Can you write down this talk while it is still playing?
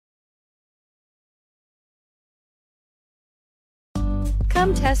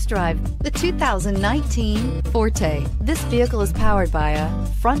Come test drive the 2019 Forte. This vehicle is powered by a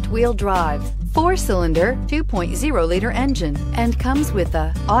front-wheel drive, 4-cylinder, 2.0-liter engine, and comes with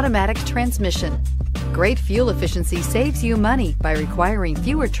a automatic transmission. Great fuel efficiency saves you money by requiring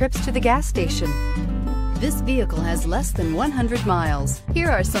fewer trips to the gas station. This vehicle has less than 100 miles. Here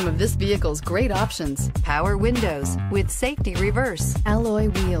are some of this vehicle's great options: power windows with safety reverse, alloy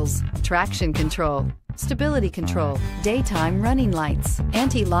wheels, traction control, stability control, daytime running lights,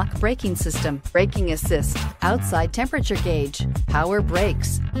 anti-lock braking system, braking assist, outside temperature gauge, power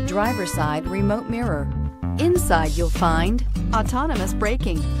brakes, driver's side remote mirror. Inside you'll find autonomous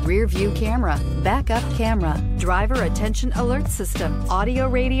braking, rear view camera, backup camera, driver attention alert system, audio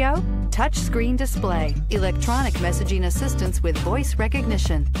radio, touch screen display, electronic messaging assistance with voice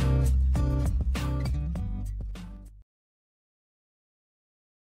recognition.